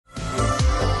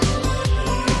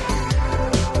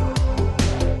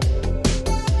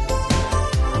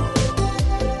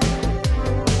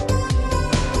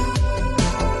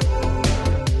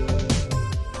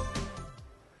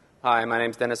Hi, my name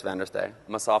is Dennis Vanderstay.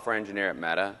 I'm a software engineer at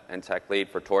Meta and tech lead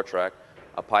for TorchRec,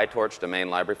 a PyTorch domain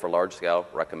library for large-scale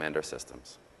recommender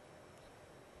systems.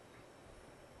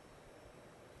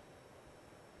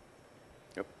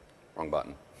 Oop, wrong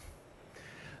button.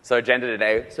 So agenda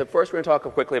today. So first we're going to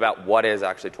talk quickly about what is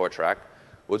actually TorchRec.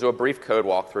 We'll do a brief code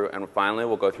walkthrough, and finally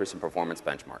we'll go through some performance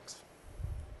benchmarks.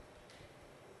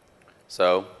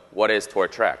 So what is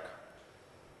TorchRec?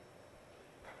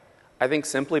 I think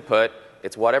simply put,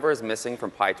 it's whatever is missing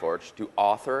from PyTorch to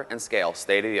author and scale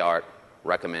state-of-the-art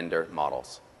recommender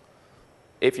models.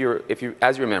 As you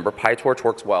remember, PyTorch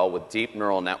works well with deep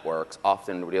neural networks,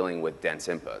 often dealing with dense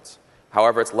inputs.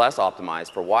 However, it's less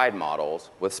optimized for wide models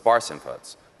with sparse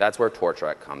inputs. That's where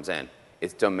TorchRec comes in.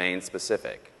 It's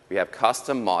domain-specific. We have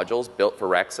custom modules built for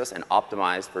Rexus and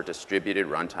optimized for distributed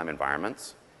runtime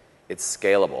environments. It's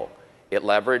scalable. It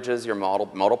leverages your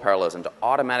model parallelism to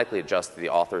automatically adjust to the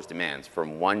author's demands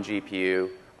from 1 GPU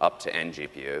up to n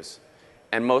GPUs.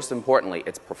 And most importantly,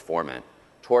 it's performant.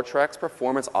 TorchRec's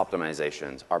performance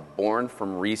optimizations are born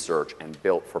from research and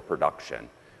built for production.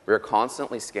 We are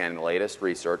constantly scanning the latest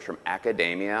research from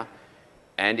academia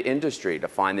and industry to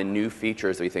find the new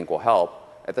features that we think will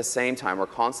help. At the same time, we're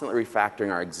constantly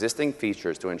refactoring our existing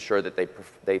features to ensure that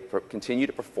they continue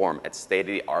to perform at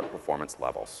state-of-the-art performance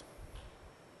levels.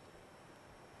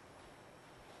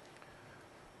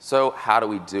 So how do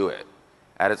we do it?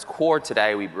 At its core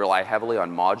today, we rely heavily on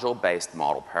module-based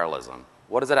model parallelism.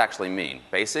 What does it actually mean?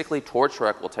 Basically,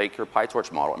 TorchRec will take your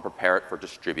PyTorch model and prepare it for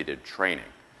distributed training.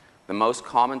 The most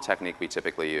common technique we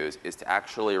typically use is to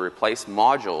actually replace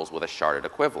modules with a sharded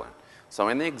equivalent. So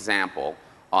in the example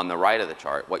on the right of the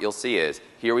chart, what you'll see is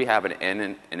here we have an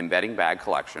embedding bag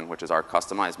collection, which is our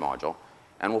customized module,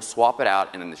 and we'll swap it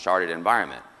out in the sharded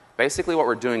environment. Basically, what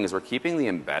we're doing is we're keeping the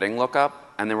embedding lookup,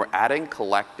 and then we're adding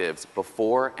collectives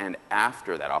before and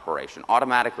after that operation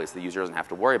automatically so the user doesn't have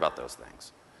to worry about those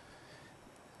things.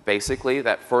 Basically,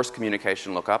 that first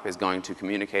communication lookup is going to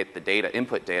communicate the data,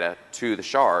 input data to the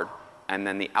shard, and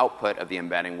then the output of the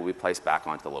embedding will be placed back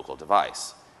onto the local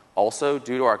device. Also,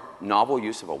 due to our novel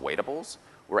use of awaitables,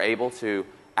 we're able to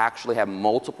actually have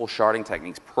multiple sharding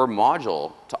techniques per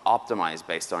module to optimize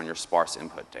based on your sparse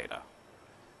input data.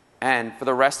 And for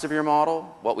the rest of your model,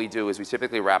 what we do is we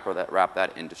typically wrap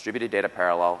that in distributed data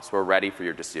parallel, so we're ready for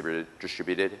your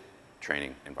distributed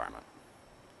training environment.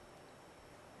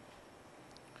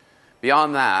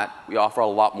 Beyond that, we offer a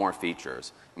lot more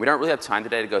features. We don't really have time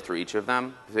today to go through each of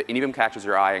them. If any of them catches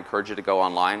your eye, I encourage you to go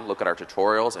online, look at our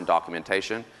tutorials and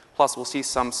documentation. Plus, we'll see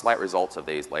some slight results of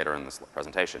these later in this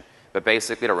presentation. But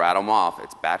basically, to rattle them off,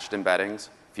 it's batched embeddings,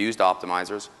 fused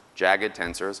optimizers, jagged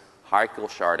tensors, hierarchical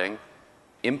sharding,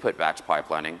 input batch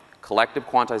pipelining, collective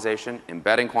quantization,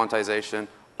 embedding quantization,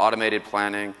 automated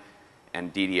planning,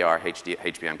 and DDR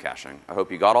HBM caching. I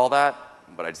hope you got all that,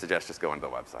 but I'd suggest just going to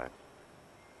the website.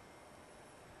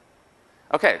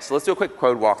 Okay, so let's do a quick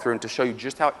code walkthrough and to show you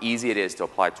just how easy it is to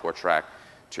apply TorchRec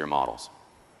to your models.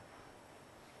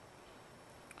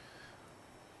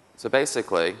 So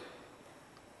basically,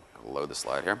 I'll load the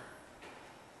slide here.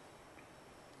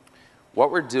 What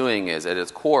we're doing is, at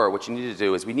its core, what you need to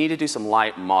do is we need to do some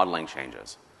light modeling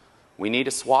changes. We need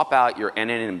to swap out your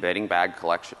NN embedding bag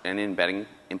collection, NN embedding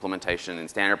implementation in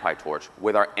standard PyTorch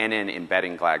with our NN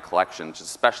embedding bag collection, which is a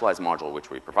specialized module which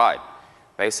we provide.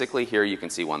 Basically, here you can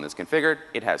see one that's configured.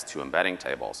 It has 2 embedding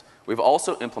tables. We've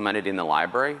also implemented in the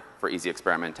library, for easy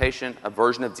experimentation, a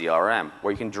version of DLRM,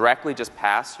 where you can directly just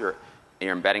pass your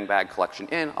embedding bag collection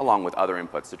in along with other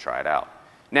inputs to try it out.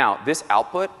 Now, this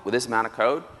output, with this amount of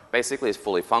code, basically is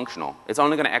fully functional. It's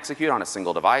only going to execute on a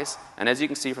single device, and as you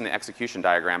can see from the execution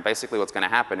diagram, basically what's going to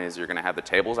happen is you're going to have the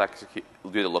tables execute,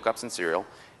 do the lookups in serial,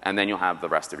 and then you'll have the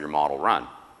rest of your model run.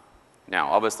 Now,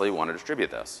 obviously, we want to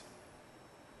distribute this.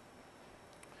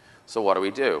 So what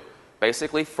do?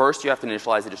 Basically, first you have to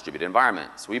initialize the distributed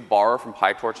environment. So we borrow from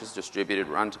PyTorch's distributed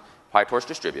PyTorch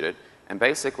distributed, and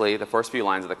basically the first few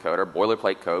lines of the code are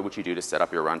boilerplate code, which you do to set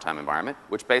up your runtime environment,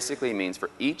 which basically means for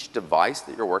each device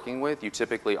that you're working with, you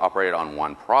typically operate it on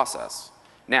one process.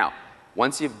 Now,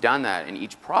 once you've done that in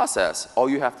each process, all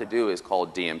you have to do is call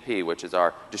DMP, which is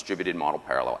our Distributed Model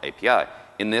Parallel API.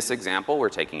 In this example, we're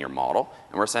taking your model,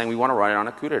 and we're saying we want to run it on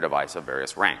a CUDA device of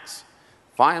various ranks.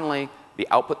 Finally, the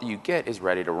output that you get is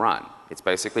ready to run. It's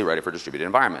basically ready for distributed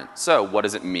environment. So what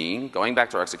does it mean? Going back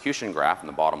to our execution graph in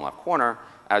the bottom left corner,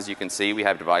 as you can see, we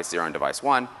have device 0 and device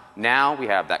 1. Now we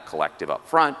have that collective up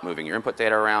front, moving your input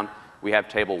data around. We have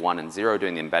table 1 and 0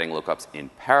 doing the embedding lookups in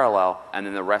parallel, and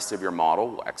then the rest of your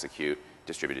model will execute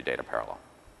distributed data parallel.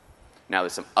 Now,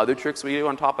 there's some other tricks we do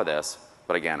on top of this,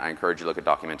 but again, I encourage you to look at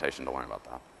documentation to learn about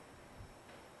that.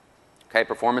 Okay,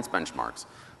 performance benchmarks.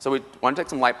 So we want to take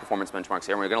some light performance benchmarks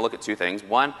here, and we're going to look at two things.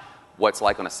 One, what's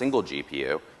like on a single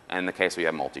GPU, and in the case where you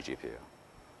have multi-GPU.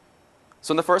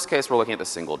 So in the first case, we're looking at the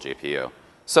single GPU.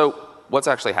 So what's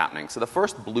actually happening? So the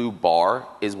first blue bar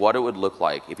is what it would look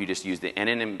like if you just used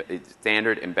the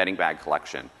standard embedding bag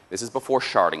collection. This is before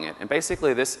sharding it. And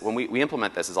basically this, when we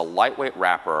implement this, is a lightweight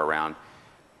wrapper around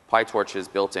PyTorch's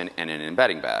built-in NN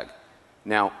embedding bag.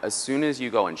 Now, as soon as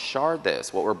you go and shard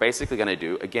this, what we're basically going to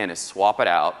do, again, is swap it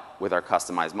out with our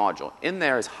customized module. In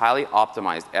there is highly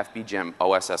optimized FBGEM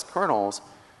OSS kernels,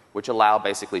 which allow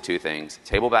basically two things: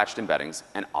 table-batched embeddings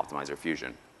and optimizer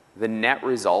fusion. The net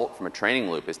result from a training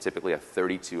loop is typically a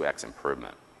 32x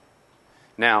improvement.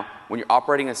 Now, when you're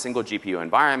operating a single GPU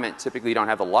environment, typically you don't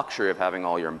have the luxury of having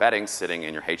all your embeddings sitting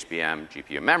in your HBM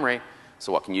GPU memory.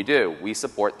 So what can you do? We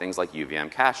support things like UVM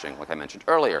caching, like I mentioned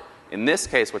earlier. In this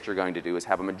case, what you're going to do is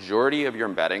have a majority of your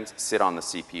embeddings sit on the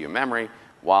CPU memory,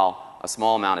 while a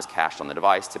small amount is cached on the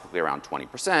device, typically around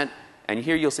 20%. And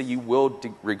here you'll see you will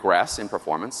regress in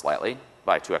performance slightly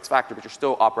by a 2x factor, but you're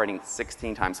still operating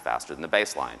 16 times faster than the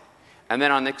baseline. And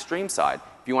then on the extreme side,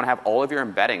 if you want to have all of your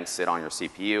embeddings sit on your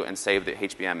CPU and save the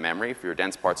HBM memory for your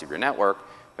dense parts of your network,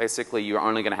 basically you're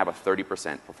only going to have a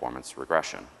 30% performance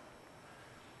regression.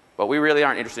 But we really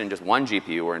aren't interested in just one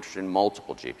GPU, we're interested in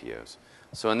multiple GPUs.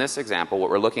 So in this example, what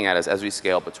we're looking at is as we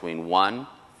scale between 1,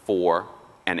 4,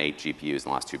 and 8 GPUs in the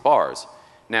last two bars.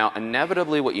 Now,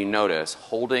 inevitably what you notice,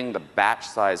 holding the batch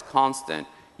size constant,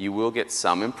 you will get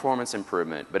some performance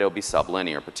improvement, but it'll be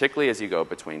sublinear, particularly as you go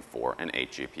between 4 and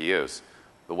 8 GPUs.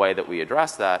 The way that we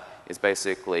address that is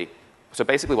basically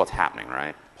what's happening,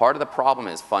 right? Part of the problem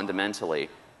is fundamentally,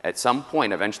 at some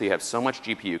point, eventually you have so much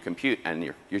GPU compute and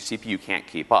your CPU can't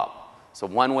keep up. So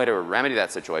one way to remedy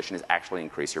that situation is actually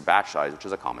increase your batch size, which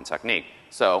is a common technique.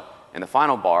 So in the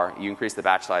final bar, you increase the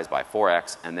batch size by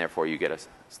 4x, and therefore you get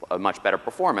a much better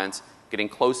performance, getting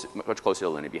much closer to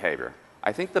linear behavior.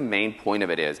 I think the main point of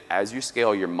it is, as you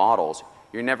scale your models,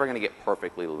 you're never going to get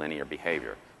perfectly linear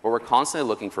behavior. But we're constantly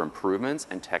looking for improvements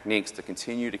and techniques to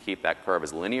continue to keep that curve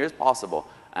as linear as possible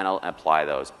and apply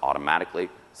those automatically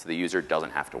so the user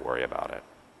doesn't have to worry about it.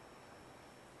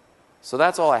 So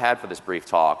that's all I had for this brief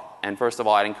talk. And first of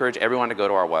all, I'd encourage everyone to go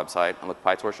to our website and look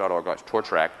at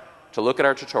pytorch.org/TorchRec to look at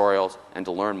our tutorials and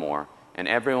to learn more. And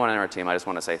everyone in our team, I just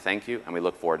want to say thank you, and we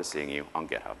look forward to seeing you on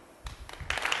GitHub.